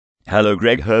Hello,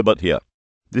 Greg Herbert here.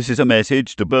 This is a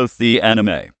message to both the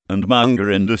anime and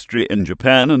manga industry in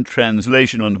Japan and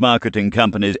translation and marketing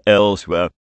companies elsewhere,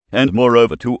 and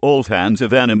moreover to all fans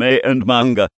of anime and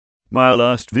manga. My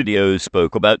last video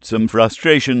spoke about some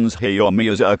frustrations Hayao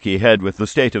Miyazaki had with the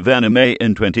state of anime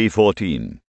in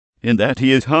 2014. In that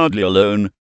he is hardly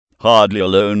alone. Hardly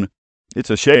alone. It's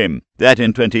a shame that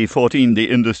in 2014 the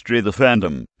industry, the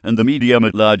fandom, and the medium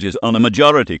at large is on a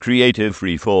majority creative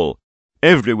freefall.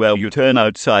 Everywhere you turn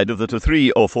outside of the 3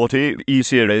 or 4 TV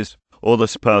series, or the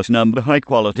sparse number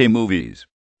high-quality movies.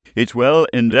 It's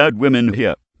well-endowed women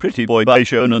here, pretty boy by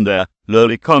shonen there,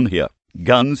 lolicon here,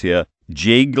 guns here,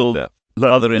 jiggle there,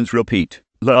 lather-rinse repeat,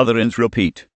 lather-rinse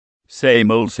repeat. Same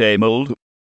old, same old.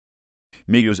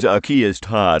 Miyazaki is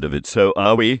tired of it, so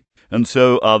are we, and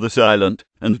so are the silent,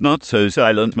 and not so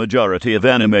silent majority of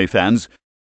anime fans.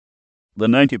 The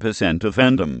 90% of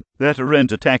fandom that are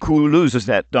into otaku losers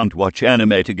that don't watch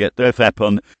anime to get their fap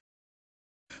on.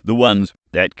 The ones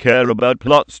that care about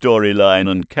plot,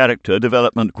 storyline, and character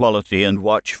development quality and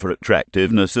watch for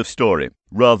attractiveness of story,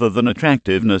 rather than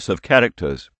attractiveness of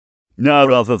characters. Now,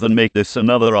 rather than make this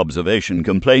another observation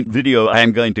complaint video, I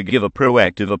am going to give a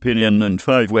proactive opinion and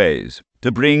 5 ways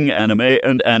to bring anime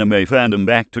and anime fandom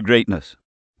back to greatness.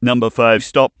 Number 5.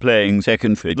 Stop playing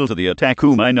second fiddle to the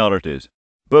otaku minorities,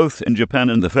 both in Japan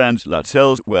and the fans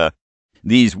elsewhere.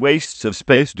 These wastes of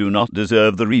space do not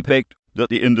deserve the respect that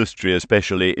the industry,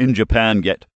 especially in Japan,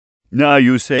 get. Now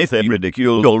you say they're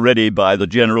ridiculed already by the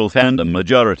general fandom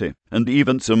majority, and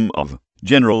even some of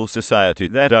general society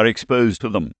that are exposed to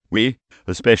them. We,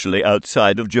 especially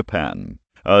outside of Japan,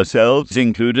 ourselves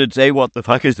included, say what the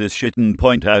fuck is this shit and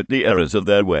point out the errors of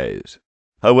their ways.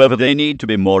 However, they need to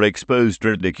be more exposed,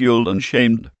 ridiculed, and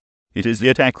shamed. It is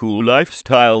the otaku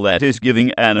lifestyle that is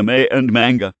giving anime and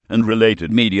manga and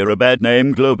related media a bad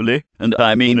name globally, and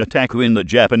I mean otaku in the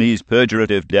Japanese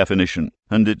pejorative definition,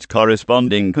 and its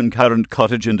corresponding concurrent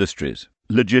cottage industries.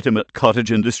 Legitimate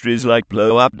cottage industries like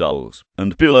blow-up dolls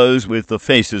and pillows with the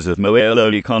faces of moe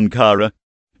lolicon kara.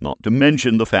 Not to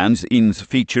mention the fanzines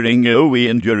featuring yaoi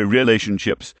and yuri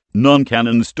relationships,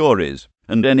 non-canon stories,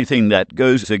 and anything that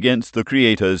goes against the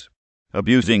creators.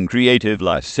 Abusing creative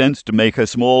license to make a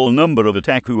small number of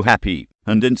otaku happy,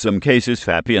 and in some cases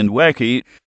fappy and wacky.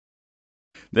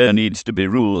 There needs to be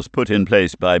rules put in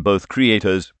place by both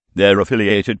creators, their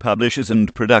affiliated publishers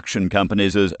and production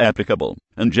companies as applicable,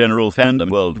 and general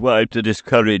fandom worldwide to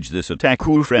discourage this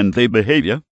otaku-friendly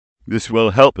behavior. This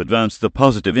will help advance the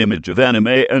positive image of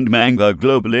anime and manga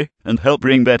globally, and help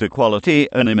bring better quality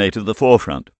anime to the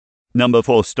forefront. Number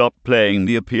 4. Stop playing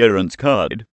the appearance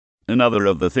card. Another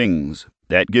of the things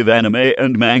that give anime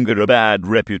and manga a bad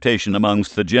reputation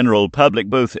amongst the general public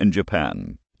both in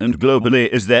Japan and globally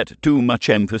is that too much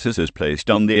emphasis is placed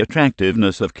on the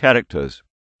attractiveness of characters.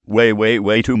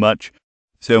 Way too much.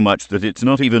 So much that it's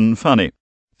not even funny.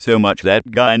 So much that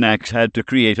Gainax had to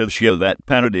create a show that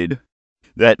parodied,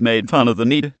 that made fun of the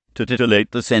need to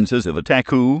titillate the senses of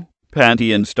otaku,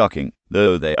 panty and stocking,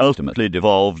 though they ultimately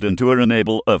devolved into an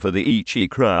enabler for the ichi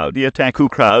crowd. The otaku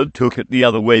crowd took it the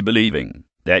other way, believing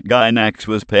that Gainax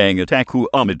was paying otaku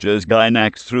homages.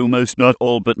 Gainax, through most, not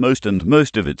all, but most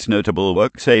of its notable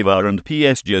work, Saver and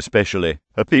PSG especially,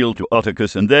 appealed to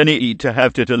otakus and their need to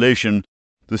have titillation.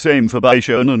 The same for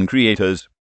Shonen creators.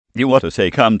 You ought to say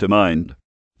come to mind.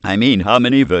 I mean, how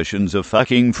many versions of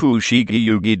fucking Fushigi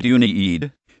Yugi do you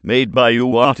need, made by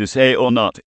you, ought to say or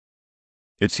not?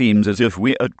 It seems as if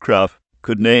we at Craft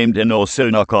could name 10 or so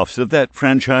knockoffs of that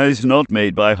franchise not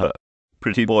made by her.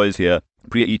 Pretty boys here,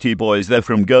 pretty boys there,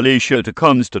 from girly show to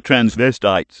cons to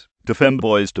transvestites, to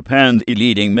femboys to pansy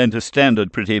leading men to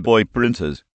standard pretty boy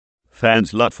princes.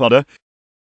 Fans lot fodder.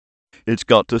 It's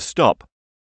got to stop.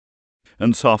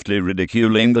 And softly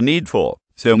ridiculing the need for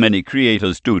so many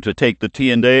creators do to take the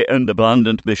T&A and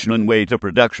abundant mission way to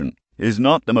production is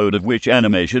not the mode of which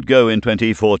anime should go in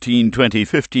 2014,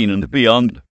 2015 and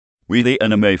beyond. We, the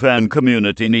anime fan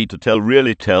community, need to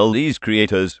really tell these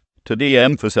creators to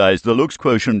de-emphasize the looks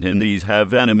quotient in these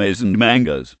animes and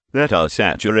mangas that are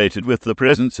saturated with the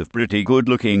presence of pretty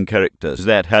good-looking characters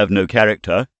that have no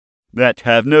character, that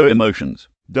have no emotions,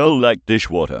 dull like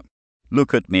dishwater.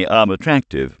 Look at me, I'm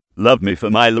attractive, love me for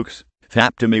my looks,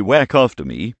 fap to me, whack off to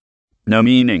me. No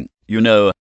meaning, you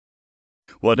know.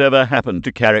 Whatever happened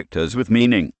to characters with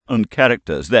meaning, and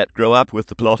characters that grow up with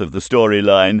the plot of the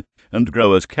storyline, and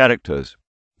grow as characters?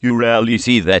 You rarely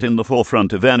see that in the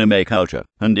forefront of anime culture,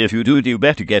 and if you do, you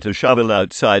better get a shovel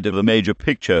outside of a major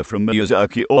picture from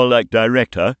Miyazaki or like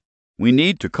director. We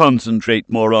need to concentrate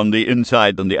more on the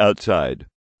inside than the outside.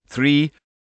 3.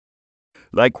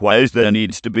 Likewise, there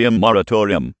needs to be a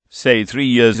moratorium say 3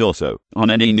 years or so,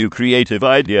 on any new creative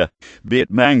idea, be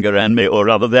it manga, anime or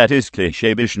other that is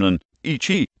cliché bishnen,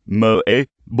 ichi, moe,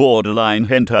 borderline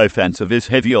hentai fanservice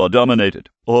heavy or dominated,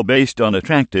 or based on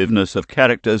attractiveness of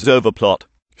characters over plot,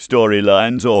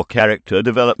 storylines or character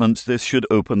developments. This should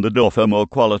open the door for more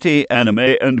quality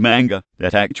anime and manga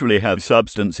that actually have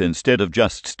substance instead of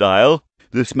just style.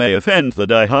 This may offend the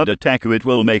die-hard otaku. It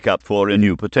will make up for in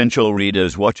new potential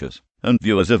readers, watchers, and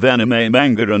viewers of anime,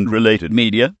 manga and related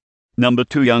media. Number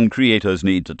 2. Young creators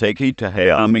need to take heed to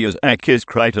Hayao Miyazaki's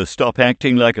cry to stop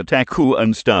acting like otaku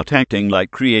and start acting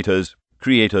like creators.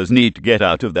 Creators need to get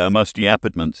out of their musty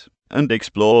apartments and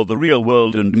explore the real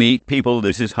world and meet people.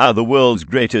 This is how the world's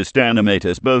greatest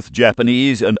animators, both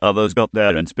Japanese and others, got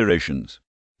their inspirations.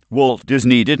 Walt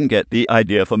Disney didn't get the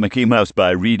idea for Mickey Mouse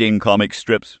by reading comic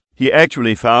strips. He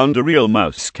actually found a real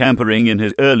mouse scampering in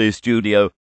his early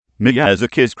studio.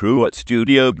 Miyazaki's crew at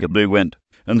Studio Ghibli went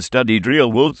and studied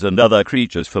real wolves and other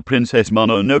creatures for Princess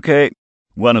Mononoke,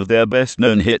 one of their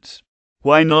best-known hits.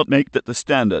 Why not make that the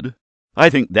standard? I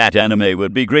think that anime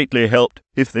would be greatly helped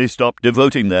if they stopped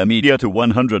devoting their media to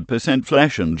 100%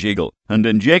 flash and jiggle, and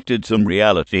injected some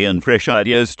reality and fresh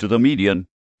ideas to the medium.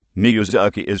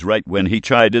 Miyazaki is right when he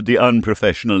chided the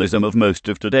unprofessionalism of most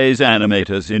of today's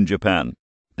animators in Japan.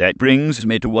 That brings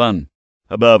me to 1.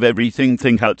 Above everything,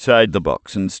 think outside the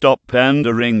box and stop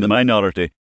pandering the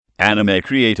minority. Anime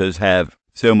creators have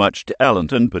so much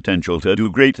talent and potential to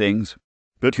do great things,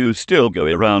 but you still go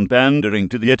around pandering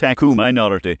to the otaku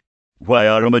minority. Why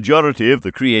are a majority of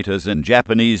the creators in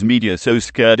Japanese media so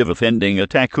scared of offending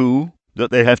otaku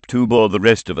that they have to bore the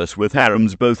rest of us with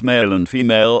harems, both male and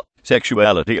female,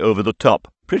 sexuality over the top,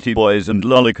 pretty boys and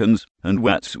lolicons, and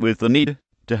what's with the need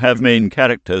to have main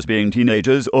characters being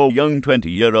teenagers or young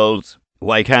 20-year-olds?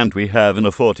 Why can't we have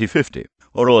a 40, 50,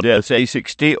 or dare say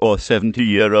 60 or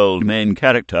 70-year-old main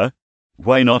character?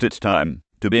 Why not? It's time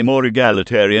to be more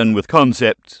egalitarian with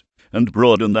concepts and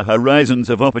broaden the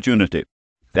horizons of opportunity.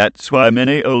 That's why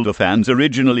many older fans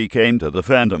originally came to the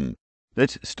fandom.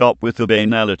 Let's stop with the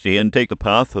banality and take the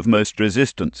path of most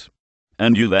resistance.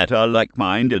 And you that are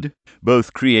like-minded,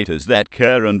 both creators that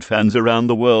care and fans around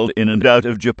the world, in and out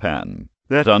of Japan,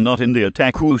 that are not in the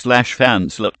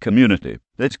otaku/fan-slut community.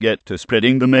 Let's get to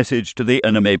spreading the message to the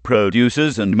anime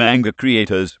producers and manga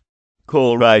creators.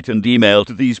 Call, write and email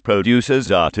to these producers,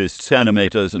 artists,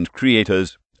 animators and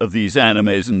creators of these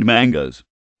animes and mangas.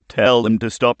 Tell them to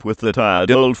stop with the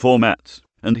tired old formats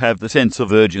and have the sense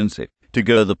of urgency to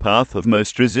go the path of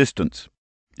most resistance.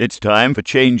 It's time for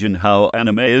change in how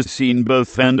anime is seen,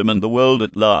 both fandom and the world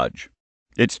at large.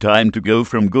 It's time to go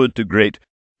from good to great.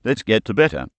 Let's get to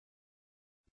better.